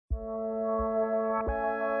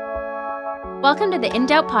Welcome to the In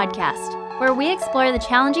Doubt podcast, where we explore the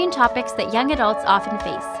challenging topics that young adults often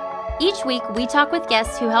face. Each week, we talk with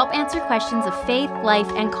guests who help answer questions of faith, life,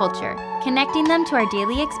 and culture, connecting them to our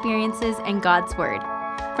daily experiences and God's Word.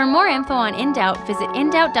 For more info on In Doubt, visit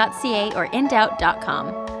indoubt.ca or indoubt.com.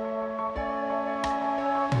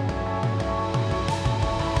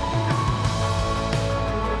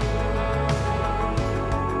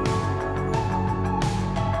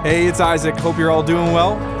 Hey, it's Isaac. Hope you're all doing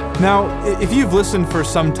well. Now, if you've listened for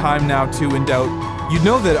some time now to In Doubt, you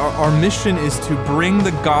know that our mission is to bring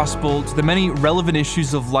the gospel to the many relevant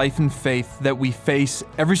issues of life and faith that we face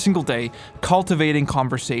every single day, cultivating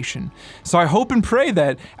conversation. So I hope and pray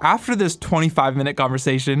that after this 25-minute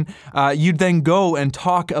conversation, you'd then go and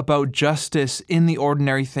talk about justice in the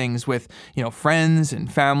ordinary things with, friends and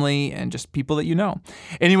family and just people that you know.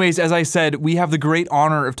 Anyways, as I said, we have the great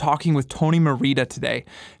honor of talking with Tony Merida today.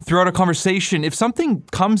 Throughout our conversation, if something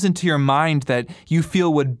comes into your mind that you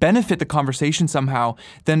feel would benefit the conversation somehow,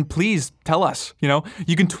 then please tell us.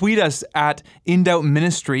 You can tweet us at In Doubt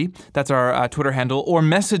Ministry, that's our Twitter handle, or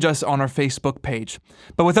message us on our Facebook page.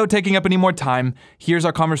 But without taking up any more time, here's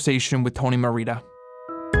our conversation with Tony Merida.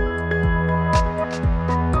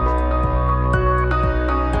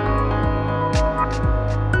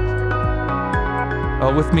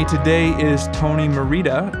 With me today is Tony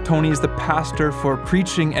Merida. Tony is the pastor for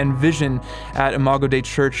preaching and vision at Imago Dei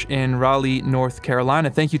Church in Raleigh, North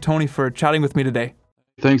Carolina. Thank you, Tony, for chatting with me today.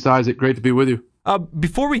 Thanks, Isaac. Great to be with you.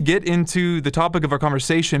 Before we get into the topic of our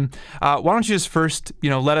conversation, why don't you just first,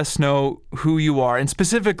 let us know who you are, and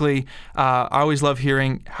specifically, I always love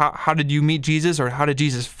hearing how did you meet Jesus, or how did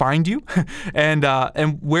Jesus find you, and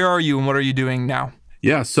where are you, and what are you doing now?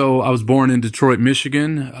 Yeah, so I was born in Detroit,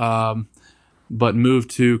 Michigan, but moved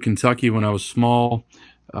to Kentucky when I was small.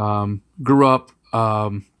 Grew up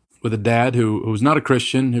with a dad who was not a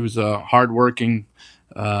Christian. He was a hardworking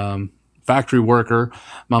factory worker.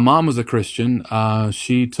 My mom was a Christian.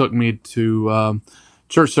 She took me to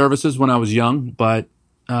church services when I was young, but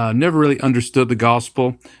never really understood the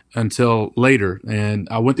gospel until later. And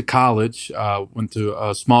I went to college, went to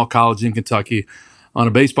a small college in Kentucky on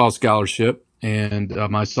a baseball scholarship. And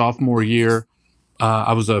my sophomore year,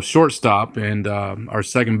 I was a shortstop, and our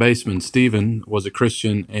second baseman, Steven, was a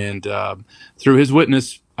Christian. And through his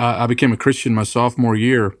witness, I became a Christian my sophomore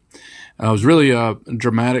year. It was really a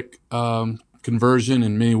dramatic conversion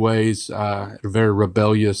in many ways. A very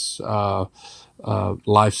rebellious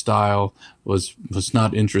lifestyle. Was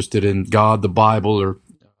not interested in God, the Bible, or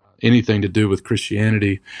anything to do with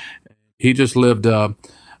Christianity. He just lived a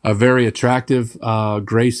very attractive,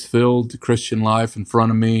 grace-filled Christian life in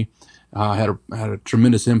front of me. Had a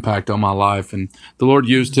tremendous impact on my life, and the Lord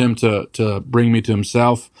used him to bring me to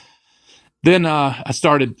Himself. Then I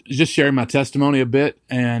started just sharing my testimony a bit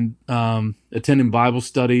and attending Bible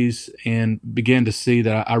studies, and began to see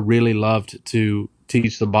that I really loved to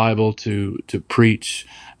teach the Bible, to preach,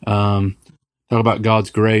 talk about God's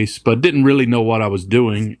grace, but didn't really know what I was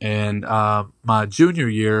doing. And my junior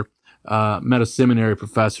year, met a seminary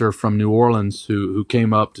professor from New Orleans who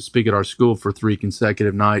came up to speak at our school for 3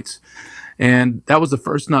 consecutive nights. And that was the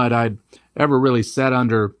first night I'd ever really sat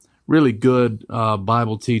under really good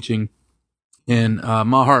Bible teaching. And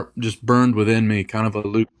my heart just burned within me, kind of a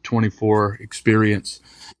Luke 24 experience.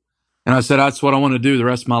 And I said, that's what I want to do the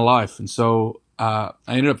rest of my life. And so I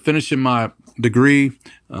ended up finishing my degree,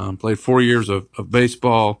 played 4 years of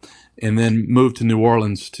baseball, and then moved to New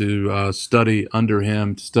Orleans to study under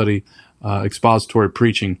him, to study expository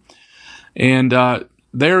preaching. And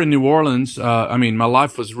there in New Orleans, my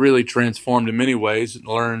life was really transformed in many ways.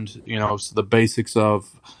 Learned, the basics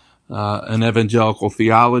of an evangelical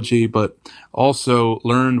theology, but also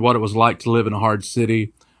learned what it was like to live in a hard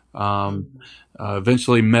city.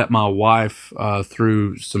 Eventually met my wife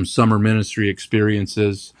through some summer ministry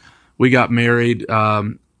experiences. We got married.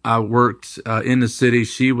 I worked in the city.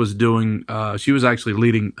 She was actually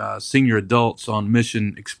leading senior adults on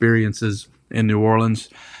mission experiences in New Orleans.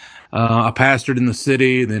 I pastored in the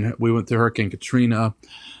city. Then we went through Hurricane Katrina.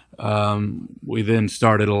 We then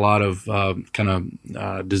started a lot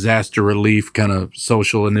of disaster relief, kind of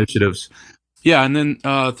social initiatives. Yeah, and then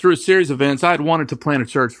through a series of events, I had wanted to plant a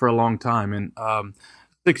church for a long time. And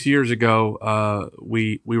 6 years ago,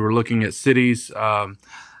 we were looking at cities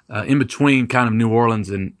in between kind of New Orleans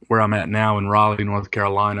and where I'm at now in Raleigh, North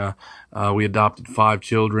Carolina. We adopted 5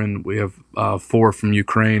 children. We have 4 from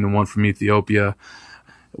Ukraine and 1 from Ethiopia.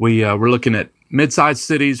 We're looking at mid-sized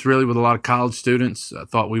cities, really, with a lot of college students. I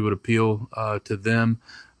thought we would appeal to them.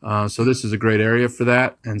 So this is a great area for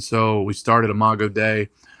that. And so we started Imago Dei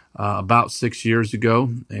about 6 years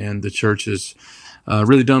ago, and the church has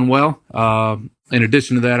really done well. In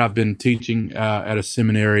addition to that, I've been teaching at a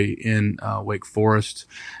seminary in Wake Forest,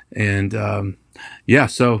 and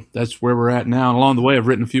so that's where we're at now. And along the way, I've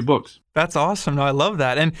written a few books. That's awesome. No, I love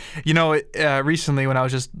that. And, recently when I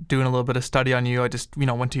was just doing a little bit of study on you, I just,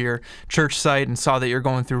 went to your church site and saw that you're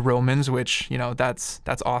going through Romans, which, that's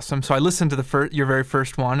awesome. So I listened to your very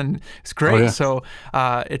first one, and it's great. Oh, yeah. So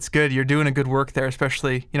it's good. You're doing a good work there,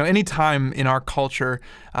 especially, anytime in our culture,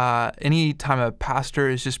 anytime a pastor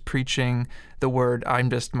is just preaching the word,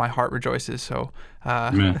 my heart rejoices. So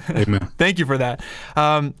Amen. thank you for that.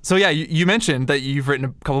 You mentioned that you've written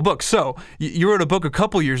a couple books. So you wrote a book a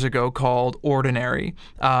couple years ago called Ordinary,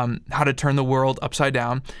 How to Turn the World Upside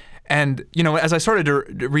Down. And, as I started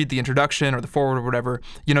to read the introduction or the foreword or whatever,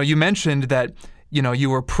 you mentioned that, you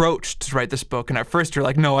were approached to write this book. And at first you're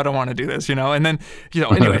like, no, I don't want to do this, And then,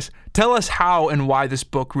 anyways, tell us how and why this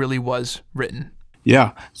book really was written.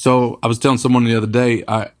 Yeah. So I was telling someone the other day,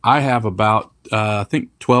 I have about, I think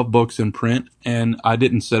 12 books in print, and I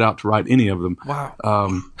didn't set out to write any of them. Wow.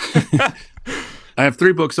 I have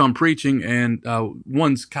 3 books on preaching, and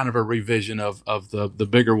one's kind of a revision of the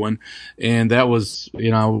bigger one. And that was,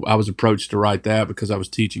 I was approached to write that because I was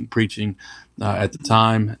teaching preaching at the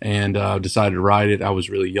time, and decided to write it. I was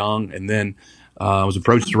really young. And then I was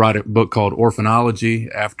approached to write a book called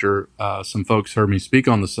Orphanology after some folks heard me speak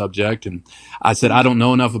on the subject. And I said, I don't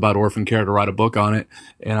know enough about orphan care to write a book on it.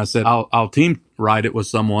 And I said, I'll team write it with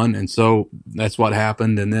someone. And so that's what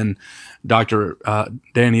happened. And then Dr.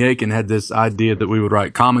 Danny Akin had this idea that we would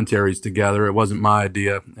write commentaries together. It wasn't my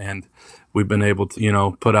idea. And we've been able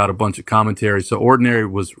to, put out a bunch of commentaries. So Ordinary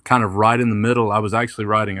was kind of right in the middle. I was actually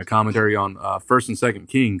writing a commentary on 1st and 2nd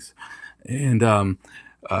Kings. And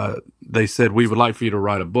they said, we would like for you to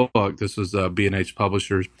write a book. This was B&H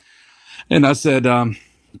Publishers. And I said,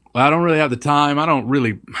 I don't really have the time.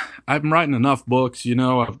 I'm writing enough books.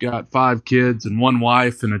 I've got 5 kids and 1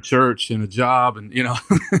 wife and a church and a job and,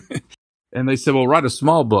 and they said, well, write a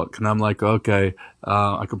small book. And I'm like, okay,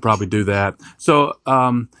 I could probably do that. So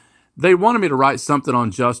they wanted me to write something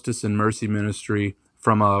on justice and mercy ministry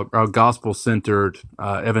from a gospel-centered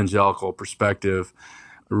evangelical perspective.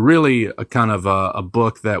 Really a kind of a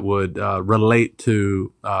book that would relate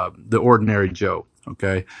to the ordinary Joe.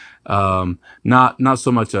 Okay, not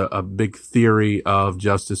so much a big theory of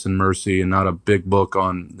justice and mercy, and not a big book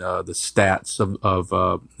on the stats of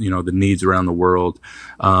the needs around the world,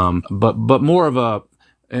 but more of a.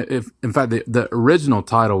 In fact, the original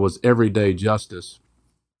title was Everyday Justice.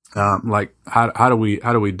 Like how do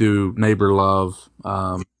we do neighbor love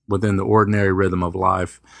within the ordinary rhythm of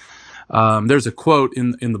life? There's a quote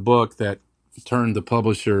in the book that turned the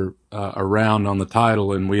publisher around on the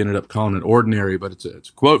title, and we ended up calling it Ordinary. But it's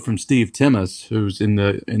a quote from Steve Timmis, who's in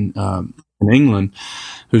England,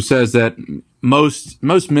 who says that most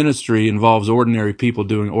ministry involves ordinary people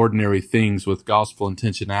doing ordinary things with gospel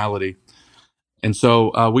intentionality. And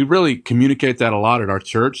so we really communicate that a lot at our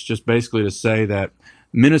church, just basically to say that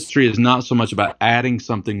ministry is not so much about adding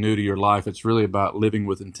something new to your life. It's really about living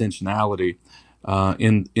with intentionality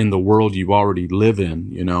in the world you already live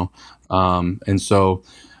in, and so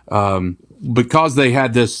because they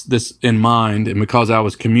had this in mind, and because I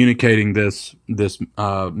was communicating this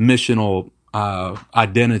missional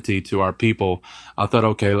identity to our people, I thought,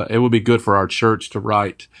 okay, it would be good for our church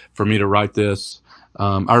for me to write this.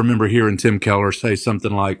 I remember hearing Tim Keller say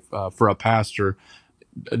something like, for a pastor,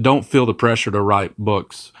 don't feel the pressure to write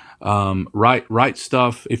books. Write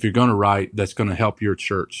stuff, if you're going to write, that's going to help your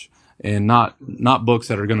church, and not books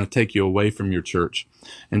that are going to take you away from your church.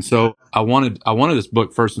 And so I wanted this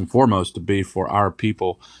book first and foremost to be for our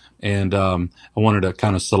people, and I wanted to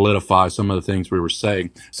kind of solidify some of the things we were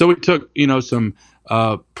saying. So we took some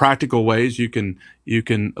practical ways you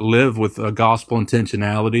can live with a gospel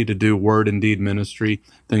intentionality to do word and deed ministry,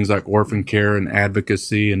 things like orphan care and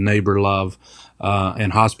advocacy and neighbor love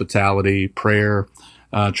and hospitality, prayer.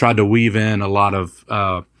 Tried to weave in a lot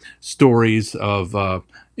of stories of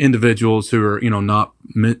individuals who are, not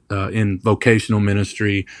in vocational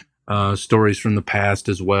ministry, stories from the past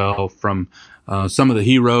as well, from some of the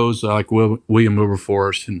heroes like William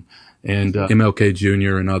Wilberforce and MLK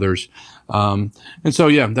Jr. and others. And so,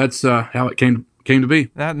 that's how it came to be.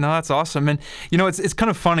 That's awesome. And, it's kind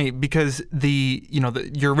of funny because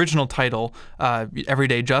your original title,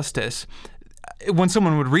 Everyday Justice, when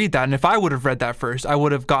someone would read that, and if I would have read that first, I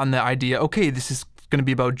would have gotten the idea, okay, this is going to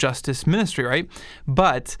be about justice ministry, right?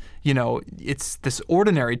 But, it's this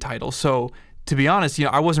ordinary title. So to be honest,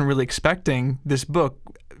 I wasn't really expecting this book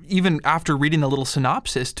even after reading the little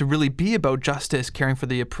synopsis, to really be about justice, caring for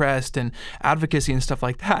the oppressed, and advocacy and stuff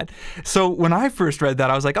like that. So when I first read that,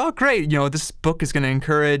 I was like, oh, great, this book is going to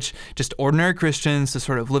encourage just ordinary Christians to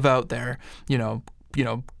sort of live out their,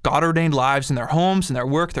 God-ordained lives in their homes, in their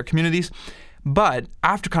work, their communities. But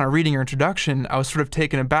after kind of reading your introduction, I was sort of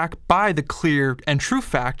taken aback by the clear and true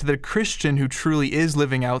fact that a Christian who truly is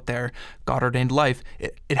living out their God-ordained life,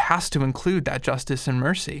 it has to include that justice and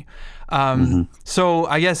mercy. So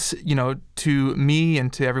I guess, to me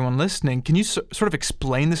and to everyone listening, can you sort of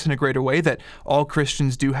explain this in a greater way, that all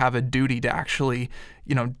Christians do have a duty to actually,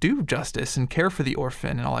 do justice and care for the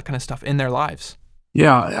orphan and all that kind of stuff in their lives?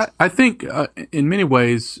 Yeah, I think in many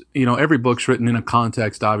ways, every book's written in a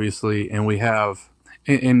context, obviously, and we have,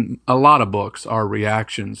 in a lot of books, are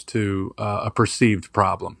reactions to a perceived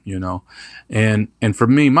problem, and for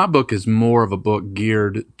me, my book is more of a book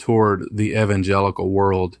geared toward the evangelical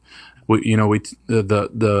world.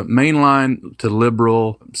 The mainline to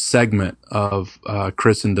liberal segment of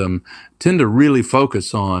Christendom tend to really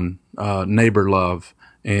focus on neighbor love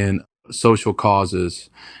and social causes,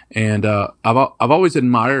 and I've always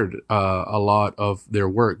admired a lot of their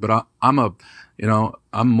work. But I'm a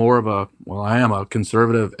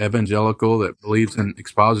conservative evangelical that believes in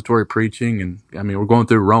expository preaching, and I mean, we're going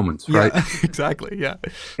through Romans, right? Yeah, exactly, yeah.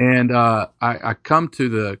 And I come to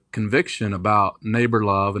the conviction about neighbor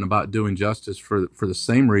love and about doing justice for the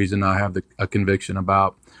same reason I have a conviction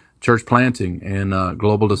about church planting and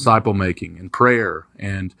global disciple making and prayer,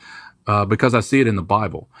 and because I see it in the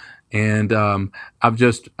Bible. And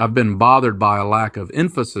I've been bothered by a lack of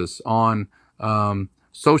emphasis on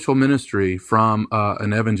social ministry from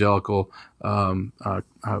an evangelical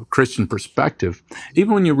Christian perspective.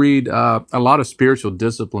 Even when you read a lot of spiritual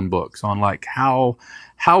discipline books on like how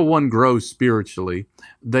one grows spiritually,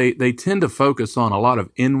 they tend to focus on a lot of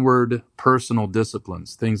inward personal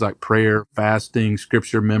disciplines, things like prayer, fasting,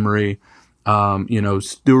 scripture memory,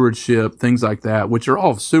 stewardship, things like that, which are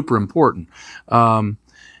all super important.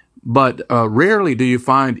 But rarely do you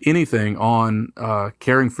find anything on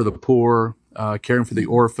caring for the poor, caring for the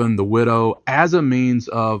orphan, the widow, as a means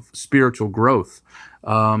of spiritual growth.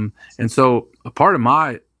 And so a part of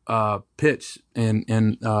my pitch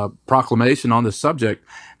and proclamation on this subject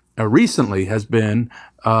recently has been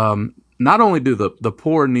not only do the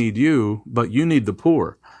poor need you, but you need the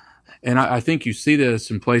poor. And I think you see this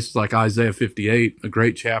in places like Isaiah 58, a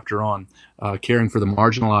great chapter on caring for the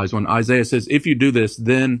marginalized. When Isaiah says, if you do this,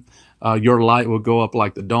 then your light will go up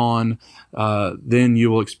like the dawn. Then you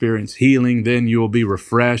will experience healing. Then you will be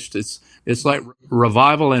refreshed. It's like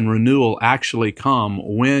revival and renewal actually come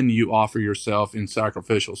when you offer yourself in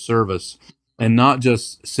sacrificial service and not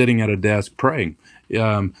just sitting at a desk praying.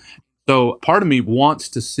 So part of me wants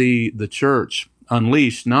to see the church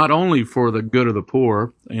unleashed, not only for the good of the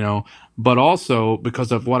poor, but also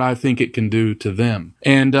because of what I think it can do to them.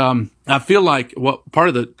 And I feel like what part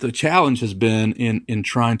of the challenge has been in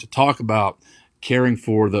trying to talk about caring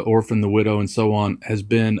for the orphan, the widow, and so on, has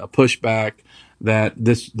been a pushback that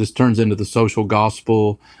this turns into the social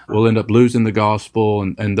gospel. We'll end up losing the gospel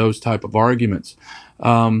and those type of arguments.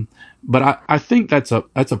 But I think that's a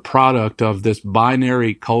product of this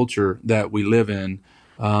binary culture that we live in.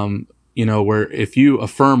 Where if you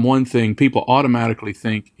affirm one thing, people automatically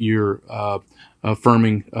think you're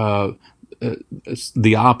affirming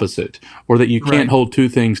the opposite, or that you can't hold two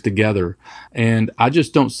things together. And I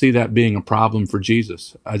just don't see that being a problem for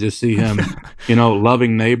Jesus. I just see him,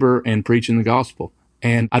 loving neighbor and preaching the gospel.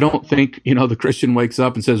 And I don't think, the Christian wakes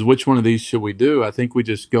up and says, which one of these should we do? I think we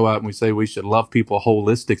just go out and we say we should love people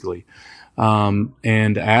holistically.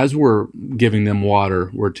 And as we're giving them water,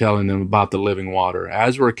 we're telling them about the living water.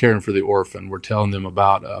 As we're caring for the orphan, we're telling them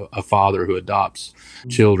about a father who adopts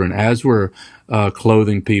children. As we're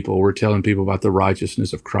clothing people, we're telling people about the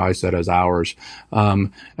righteousness of Christ that is ours.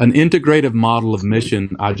 An integrative model of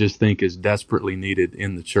mission, I just think, is desperately needed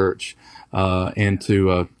in the church. And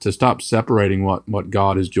to stop separating what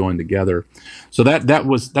God has joined together. So that's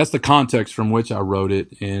the context from which I wrote it,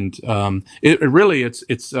 and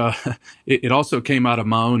it also came out of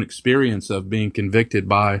my own experience of being convicted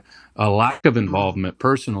by a lack of involvement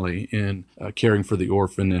personally in caring for the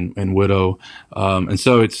orphan and widow, and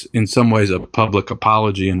so it's in some ways a public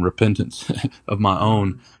apology and repentance of my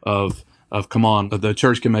own of come on, the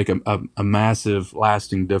church can make a massive,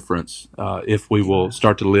 lasting difference if we will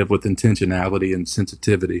start to live with intentionality and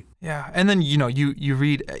sensitivity. Yeah, and then you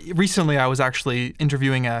read. Recently, I was actually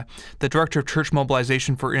interviewing the director of church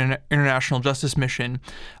mobilization for International Justice Mission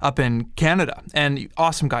up in Canada, and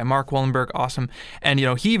awesome guy, Mark Wallenberg, awesome, and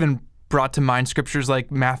he even brought to mind scriptures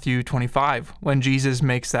like Matthew 25, when Jesus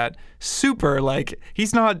makes that super, like,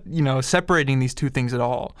 he's not, separating these two things at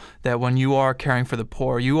all. That when you are caring for the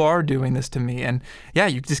poor, you are doing this to me. And yeah,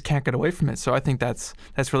 you just can't get away from it. So I think that's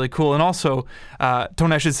really cool. And also,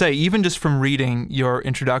 Tony, I should say, even just from reading your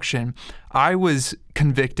introduction, I was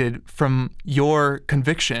convicted from your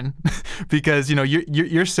conviction because,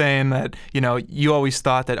 you're saying that, you always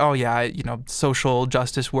thought that, oh yeah, social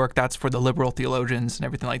justice work, that's for the liberal theologians and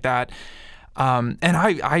everything like that. And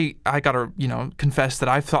I got to, confess that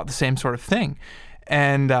I've thought the same sort of thing.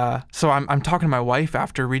 And so I'm talking to my wife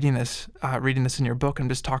after reading this in your book. I'm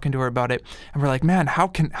just talking to her about it, and we're like, man, how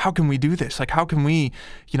can we do this? Like, how can we,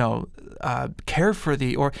 care for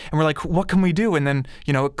and we're like, what can we do? And then,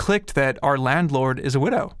 it clicked that our landlord is a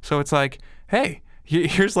widow. So it's like, hey,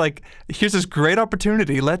 here's this great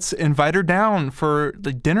opportunity. Let's invite her down for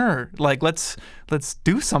the dinner. Like, let's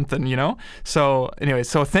do something, So anyway,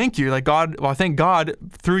 so thank you. Like I thank God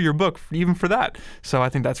through your book, even for that. So I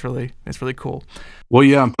think it's really cool. Well,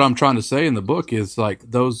 yeah, what I'm trying to say in the book is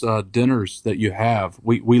like those dinners that you have,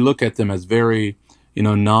 we look at them as very,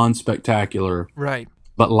 non-spectacular. Right.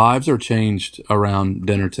 But lives are changed around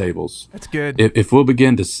dinner tables. That's good. If we'll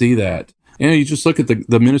begin to see that, you just look at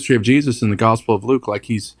the ministry of Jesus in the Gospel of Luke, like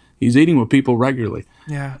he's eating with people regularly.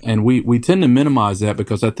 Yeah. And we tend to minimize that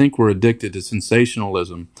because I think we're addicted to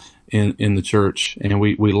sensationalism in the church, and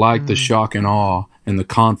we like the shock and awe and the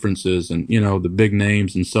conferences and the big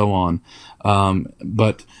names and so on.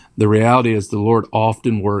 But the reality is the Lord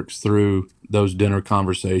often works through those dinner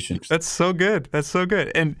conversations. That's so good.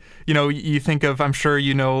 And you think of, I'm sure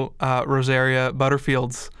Rosaria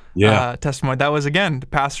Butterfield's testimony. That was, again, the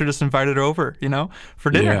pastor just invited her over,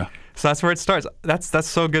 for dinner. Yeah. So that's where it starts. That's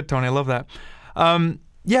so good, Tony. I love that.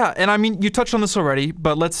 Yeah, and I mean, you touched on this already,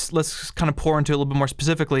 but let's kind of pour into it a little bit more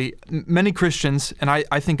specifically. Many Christians, and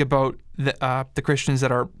I think about the Christians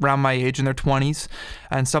that are around my age in their 20s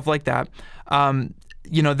and stuff like that.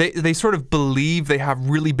 They sort of believe they have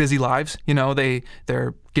really busy lives.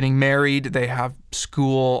 They're getting married, they have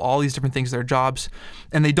school, all these different things, their jobs,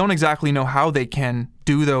 and they don't exactly know how they can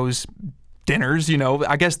do those dinners.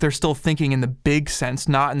 I guess they're still thinking in the big sense,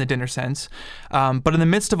 not in the dinner sense. But in the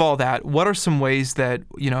midst of all that, what are some ways that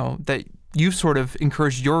that you've sort of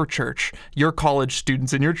encouraged your church, your college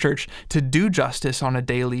students in your church, to do justice on a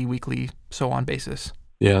daily, weekly, so on basis?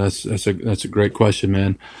 Yeah, that's a great question,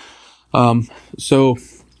 man. So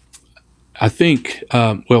I think,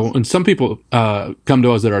 and some people come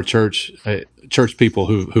to us at our church, church people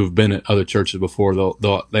who've been at other churches before.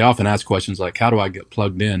 They often ask questions like, "How do I get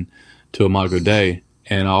plugged in to Imago Dei?"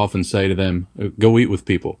 And I often say to them, "Go eat with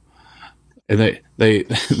people." And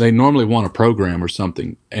they normally want a program or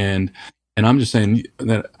something, and I'm just saying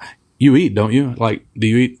that you eat, don't you? Like, do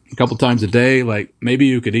you eat a couple times a day? Like, maybe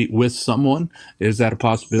you could eat with someone. Is that a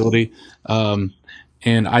possibility?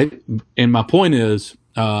 And my point is,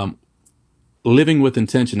 living with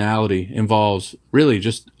intentionality involves really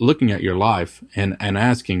just looking at your life and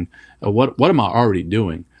asking, what am I already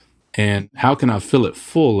doing? And how can I fill it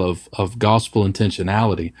full of gospel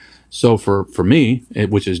intentionality? So for me,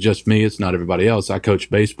 which is just me, it's not everybody else. I coach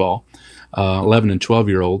baseball, 11 and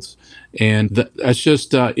 12-year-olds. And that's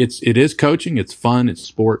just, it is coaching. It's fun. It's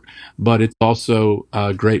sport, but it's also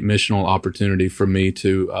a great missional opportunity for me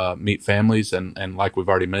to meet families. And like we've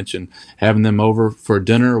already mentioned, having them over for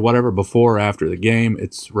dinner or whatever before or after the game,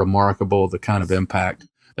 it's remarkable the kind of impact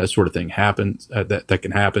that sort of thing happens, that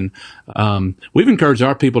can happen. We've encouraged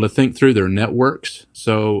our people to think through their networks.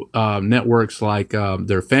 So networks like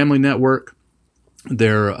their family network,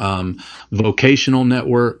 their vocational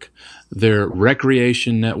network, their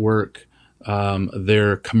recreation network,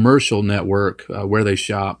 their commercial network, where they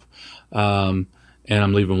shop, and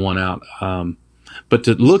I'm leaving one out. But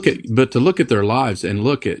to look at their lives and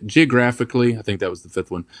look at geographically, I think that was the fifth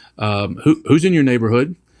one. Who's in your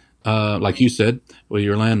neighborhood? Like you said, well,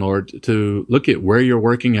 your landlord, to look at where you're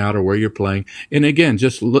working out or where you're playing. And again,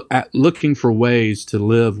 just looking for ways to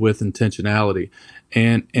live with intentionality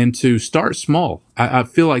and to start small. I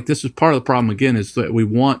feel like this is part of the problem again, is that we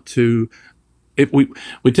want to,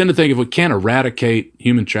 we tend to think if we can't eradicate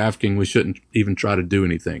human trafficking, we shouldn't even try to do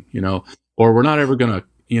anything, or we're not ever going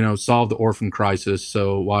to, solve the orphan crisis.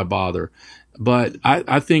 So why bother? But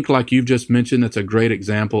I think, like you've just mentioned, it's a great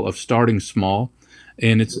example of starting small.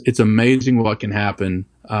 And it's amazing what can happen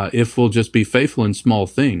if we'll just be faithful in small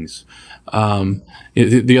things.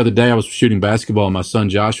 The other day I was shooting basketball with my son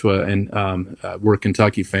Joshua, and we're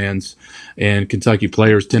Kentucky fans, and Kentucky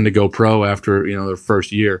players tend to go pro after their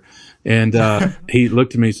first year. And he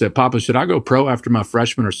looked at me and said, "Papa, should I go pro after my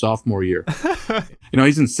freshman or sophomore year?"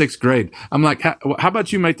 He's in 6th grade. I'm like, how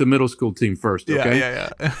about you make the middle school team first, okay? Yeah.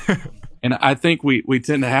 And I think we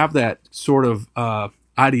tend to have that sort of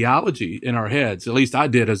ideology in our heads. At least I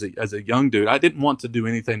did as a young dude. I didn't want to do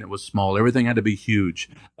anything that was small. Everything had to be huge.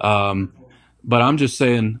 But I'm just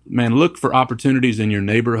saying, man, look for opportunities in your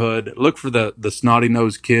neighborhood. Look for the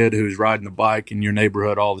snotty-nosed kid who's riding the bike in your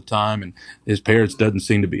neighborhood all the time and his parents doesn't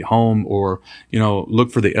seem to be home. Or,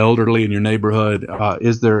 look for the elderly in your neighborhood.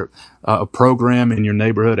 Is there a program in your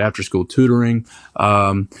neighborhood, after-school tutoring?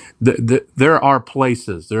 There are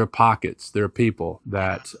places, there are pockets, there are people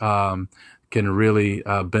that can really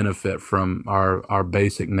benefit from our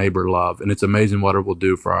basic neighbor love. And it's amazing what it will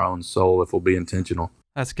do for our own soul if we'll be intentional.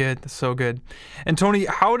 That's good. That's so good. And Tony,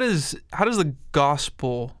 how does the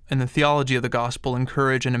gospel and the theology of the gospel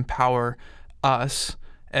encourage and empower us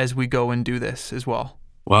as we go and do this as well?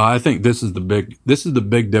 Well, I think this is the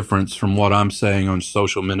big difference from what I'm saying on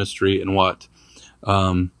social ministry and what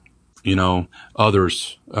others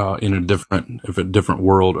in a different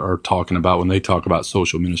world are talking about when they talk about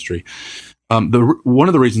social ministry. One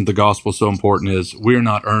of the reasons the gospel is so important is we're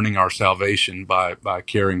not earning our salvation by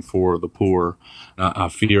caring for the poor. I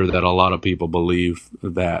fear that a lot of people believe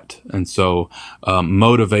that. And so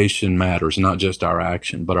motivation matters, not just our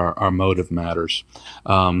action, but our motive matters.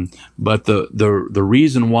 But the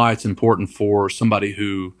reason why it's important for somebody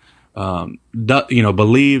who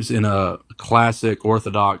believes in a classic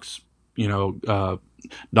Orthodox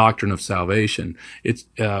doctrine of salvation, it's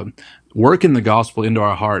working the gospel into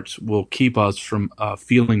our hearts will keep us from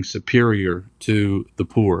feeling superior to the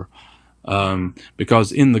poor,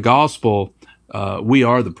 because in the gospel we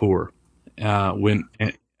are the poor when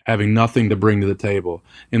having nothing to bring to the table.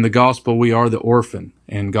 In the gospel we are the orphan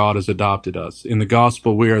and God has adopted us. In the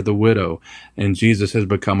gospel we are the widow and Jesus has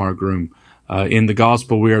become our groom. In the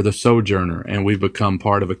gospel we are the sojourner and we've become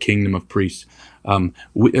part of a kingdom of priests.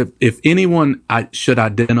 If anyone should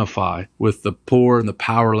identify with the poor and the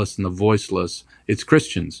powerless and the voiceless, it's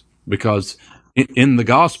Christians, because in the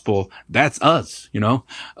gospel, that's us,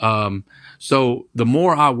 So the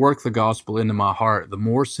more I work the gospel into my heart, the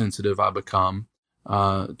more sensitive I become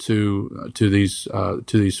to these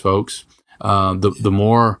folks. The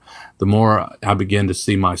more I begin to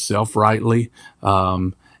see myself rightly.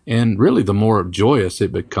 And really, the more joyous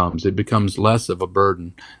it becomes. It becomes less of a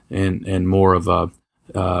burden and more of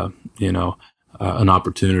an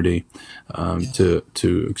opportunity to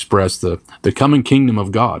express the coming kingdom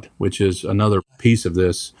of God, which is another piece of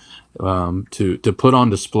this, to put on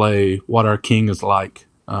display what our King is like,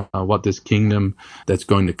 what this kingdom that's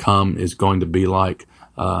going to come is going to be like,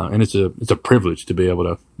 and it's a privilege to be able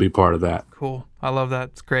to be part of that. Cool, I love that.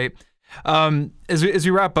 It's great. As we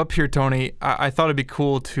wrap up here, Tony, I thought it'd be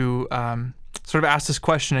cool to sort of ask this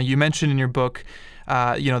question. You mentioned in your book,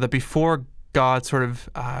 that before God sort of,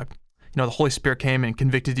 the Holy Spirit came and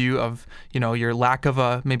convicted you of, your lack of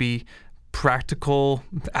a maybe practical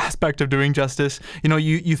aspect of doing justice.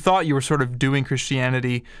 You thought you were sort of doing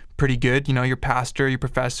Christianity pretty good. Your pastor, your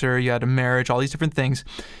professor, you had a marriage, all these different things.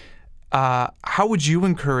 How would you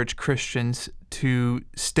encourage Christians to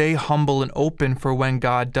stay humble and open for when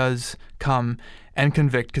God does come and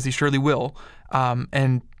convict, because he surely will,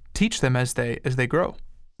 and teach them as they grow?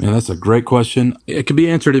 Yeah, that's a great question. It could be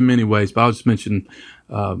answered in many ways, but I'll just mention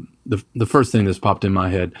the first thing that's popped in my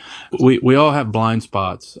head. We all have blind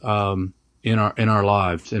spots in our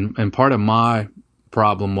lives, and part of my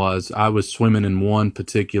problem was I was swimming in one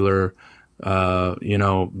particular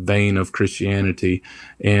vein of Christianity,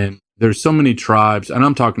 and there's so many tribes, and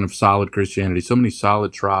I'm talking of solid Christianity, so many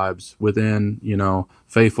solid tribes within,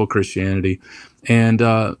 faithful Christianity. And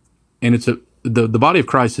it's the body of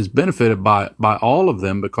Christ has benefited by all of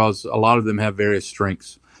them, because a lot of them have various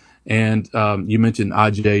strengths. And you mentioned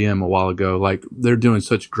IJM a while ago, like they're doing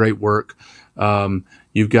such great work.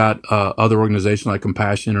 You've got other organizations like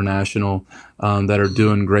Compassion International that are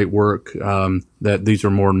doing great work. That these are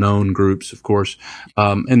more known groups, of course.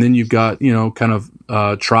 And then you've got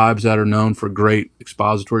tribes that are known for great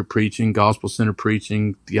expository preaching, gospel-centered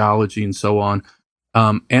preaching, theology, and so on.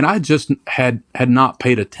 And I just had not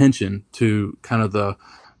paid attention to kind of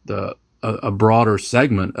a broader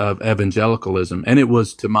segment of evangelicalism, and it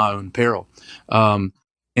was to my own peril.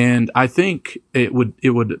 And I think it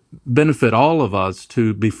would benefit all of us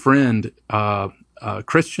to befriend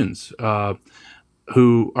Christians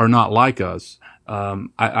who are not like us,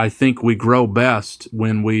 I think we grow best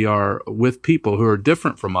when we are with people who are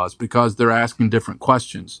different from us because they're asking different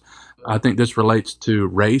questions. I think this relates to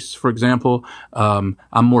race, for example. I'm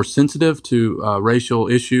more sensitive to racial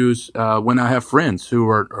issues when I have friends who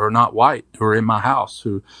are not white, who are in my house,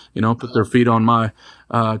 who, put their feet on my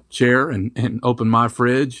chair and open my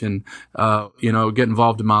fridge and, get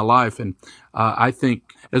involved in my life. And I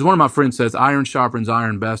think, as one of my friends says, iron sharpens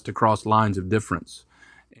iron best across lines of difference.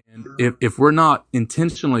 And if we're not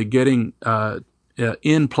intentionally getting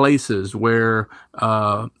in places where,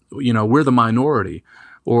 we're the minority,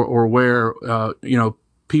 or where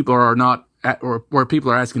people are not or where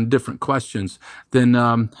people are asking different questions, then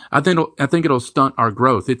I think it'll stunt our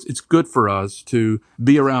growth. It's good for us to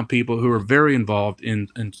be around people who are very involved in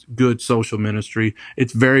good social ministry.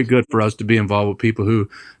 It's very good for us to be involved with people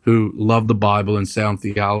who love the Bible and sound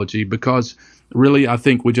theology, because really I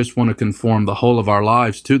think we just want to conform the whole of our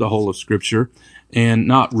lives to the whole of Scripture and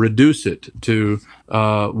not reduce it to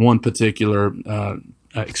one particular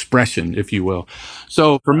expression, if you will.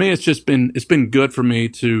 So for me, it's been good for me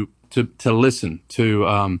to listen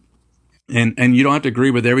to, and you don't have to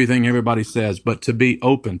agree with everything everybody says, but to be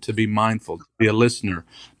open, to be mindful, to be a listener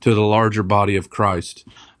to the larger body of Christ,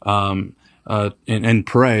 and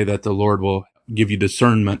pray that the Lord will give you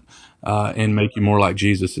discernment and make you more like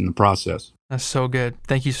Jesus in the process. That's so good.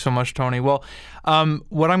 Thank you so much, Tony. Well,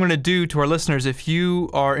 what I'm going to do to our listeners, if you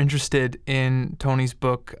are interested in Tony's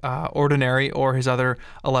book, Ordinary, or his other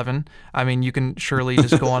 11, you can surely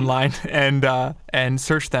just go online and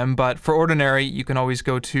search them. But for Ordinary, you can always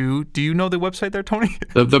go to, do you know the website there, Tony?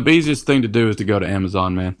 The easiest thing to do is to go to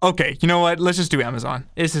Amazon, man. Okay, you know what? Let's just do Amazon.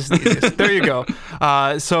 It's just the easiest. There you go.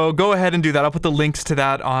 So go ahead and do that. I'll put the links to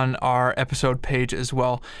that on our episode page as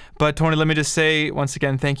well. But Tony, let me just say once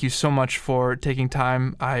again, thank you so much for taking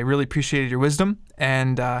time. I really appreciated your wisdom.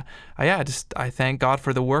 And I thank God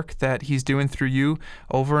for the work that he's doing through you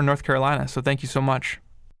over in North Carolina. So thank you so much.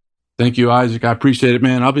 Thank you, Isaac. I appreciate it,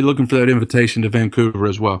 man. I'll be looking for that invitation to Vancouver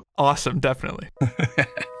as well. Awesome. Definitely.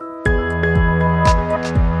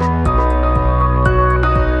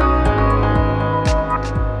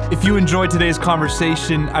 If you enjoyed today's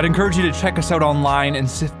conversation, I'd encourage you to check us out online and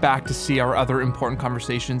sift back to see our other important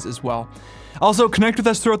conversations as well. Also, connect with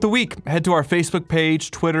us throughout the week. Head to our Facebook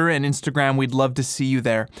page, Twitter, and Instagram. We'd love to see you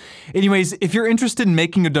there. Anyways, if you're interested in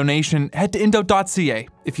making a donation, head to indoubt.ca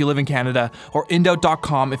if you live in Canada, or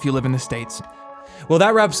indoubt.com if you live in the States. Well,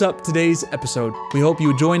 that wraps up today's episode. We hope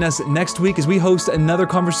you join us next week as we host another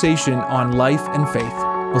conversation on life and faith.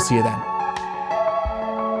 We'll see you then.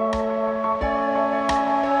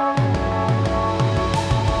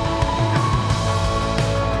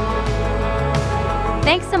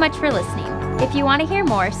 Thanks so much for listening. If you want to hear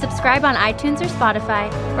more, subscribe on iTunes or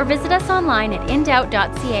Spotify, or visit us online at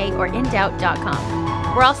indoubt.ca or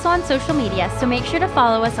indoubt.com. We're also on social media, so make sure to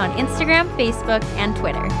follow us on Instagram, Facebook, and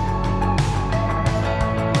Twitter.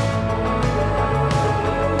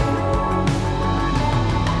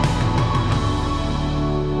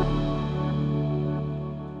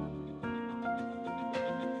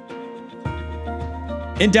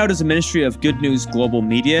 In Doubt is a ministry of Good News Global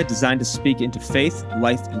Media designed to speak into faith,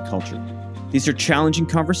 life, and culture. These are challenging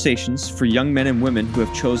conversations for young men and women who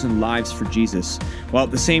have chosen lives for Jesus, while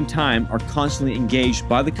at the same time are constantly engaged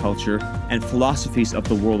by the culture and philosophies of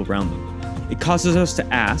the world around them. It causes us to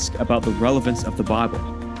ask about the relevance of the Bible,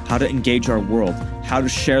 how to engage our world, how to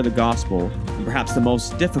share the gospel, and perhaps the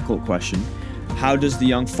most difficult question, how does the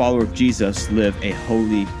young follower of Jesus live a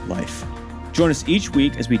holy life? Join us each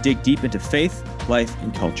week as we dig deep into faith, life,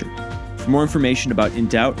 and culture. For more information about In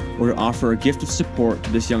Doubt or to offer a gift of support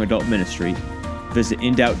to this young adult ministry, visit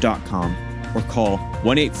indoubt.com or call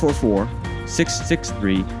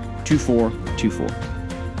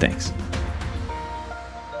 1-844-663-2424. Thanks.